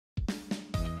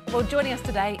Well, joining us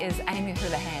today is Amy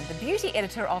Houlihan, the beauty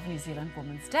editor of New Zealand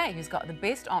Women's Day, who's got the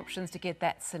best options to get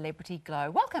that celebrity glow.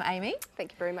 Welcome, Amy.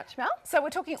 Thank you very much, Mel. So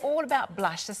we're talking all about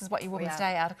blush. This is what your Women's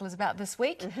Day article is about this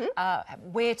week.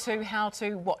 Where to, how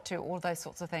to, what to, all those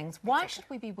sorts of things. Why should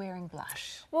we be wearing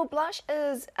blush? Well, blush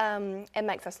is, it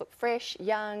makes us look fresh,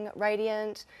 young,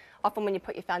 radiant. Often when you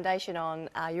put your foundation on,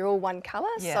 you're all one colour.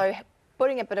 Yeah. So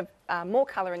putting a bit of more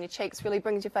colour in your cheeks really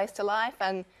brings your face to life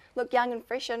and look young and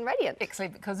fresh and radiant.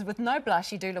 Excellent, because with no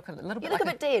blush, you do look a little bit a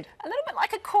bit dead. A little bit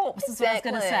like a corpse, is what I was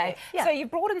going to say. Yeah. So you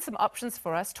brought in some options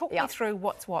for us. Talk me through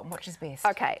what's what and which is best.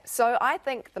 Okay, so I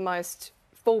think the most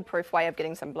foolproof way of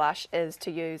getting some blush is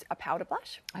to use a powder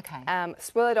blush. Okay.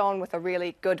 Swirl it on with a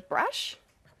really good brush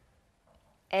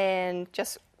and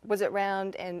just whiz it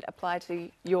round and apply to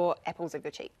your apples of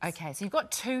your cheeks. Okay, so you've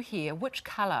got two here. Which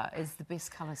colour is the best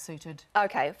colour suited?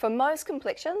 Okay, for most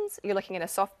complexions, you're looking at a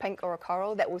soft pink or a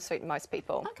coral. That will suit most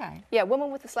people. Okay. Yeah,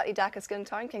 women with a slightly darker skin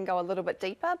tone can go a little bit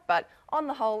deeper, but on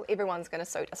the whole, everyone's going to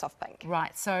suit a soft pink.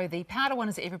 Right, so the powder one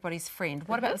is everybody's friend.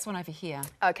 What about this one over here?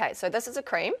 Okay, so this is a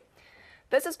cream.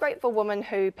 This is great for women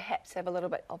who perhaps have a little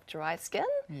bit of dry skin.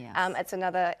 Yes. It's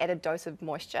another added dose of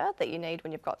moisture that you need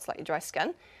when you've got slightly dry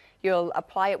skin. You'll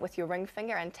apply it with your ring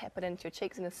finger and tap it into your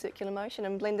cheeks in a circular motion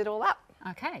and blend it all up.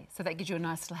 Okay, so that gives you a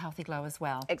nice little healthy glow as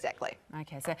well. Exactly.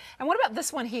 Okay, so, and what about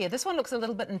this one here? This one looks a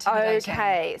little bit intimidating.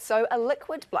 Okay, so a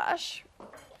liquid blush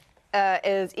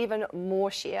is even more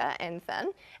sheer and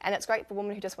thin, and it's great for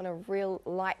women who just want a real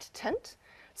light tint.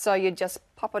 So you just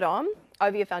pop it on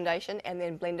over your foundation and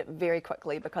then blend it very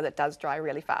quickly because it does dry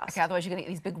really fast. Okay, otherwise you're going to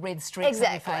get these big red streaks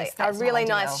on your face. Exactly, a really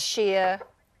nice sheer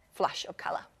flush of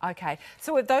colour. Okay,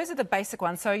 so those are the basic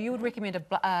ones. So you would recommend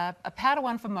a powder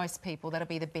one for most people. That'll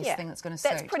be the best thing that's going to suit.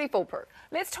 That's pretty foolproof.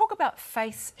 Let's talk about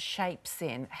face shapes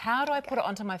then. How do I put it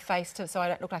onto my face so I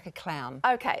don't look like a clown?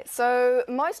 Okay, so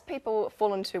most people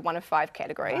fall into one of 5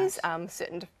 categories,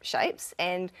 certain shapes,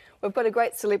 and we've got a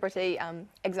great celebrity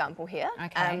example here.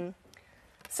 Okay.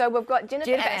 So we've got Jennifer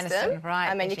Aniston. Right.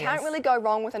 I mean, you can't really go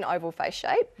wrong with an oval face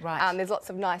shape. Right. There's lots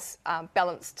of nice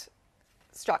balanced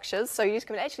structures, so you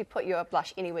can actually put your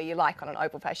blush anywhere you like on an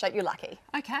oval face shape. You're lucky.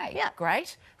 Okay, yeah,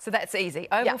 great. So that's easy.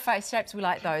 Oval face shapes, we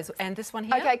like those. And this one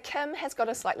here? Okay, Kim has got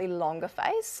a slightly longer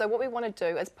face, so what we want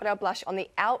to do is put our blush on the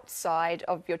outside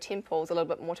of your temples a little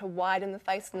bit more to widen the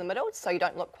face in the middle so you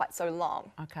don't look quite so long.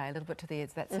 Okay, a little bit to the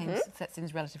edge. That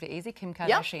seems relatively easy. Kim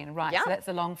Kardashian, right, so that's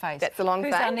the long face. That's the long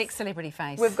face. Who's our next celebrity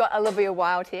face? We've got Olivia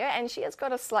Wilde here, and she has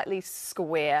got a slightly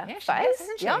square face.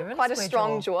 Isn't she? Really quite a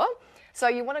strong jaw. So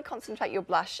you want to concentrate your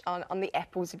blush on the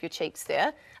apples of your cheeks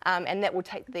there, and that will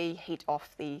take the heat off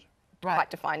the quite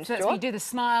defined jaw. So you do the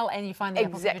smile and you find the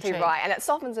apples of your cheek. Exactly right, and it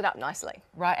softens it up nicely.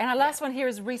 Right, and our last one here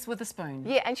is Reese Witherspoon.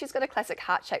 Yeah, and she's got a classic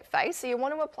heart-shaped face, so you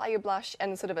want to apply your blush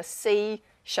in sort of a C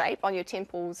shape on your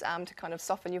temples to kind of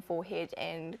soften your forehead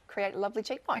and create lovely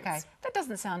cheekbones. Okay, that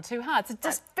doesn't sound too hard. So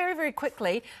just very, very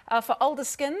quickly, for older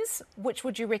skins, which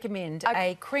would you recommend,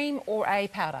 a cream or a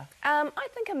powder? I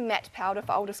think a matte powder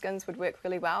for older skins would work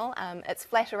really well. It's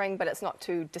flattering, but it's not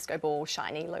too disco ball,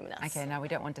 shiny, luminous. Okay, no, we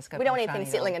don't want disco ball, we don't want anything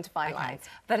shiny settling into fine lines.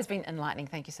 That has been enlightening.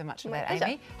 Thank you so much for that, pleasure.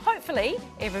 Amy. Hopefully,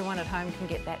 everyone at home can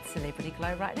get that celebrity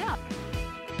glow right now.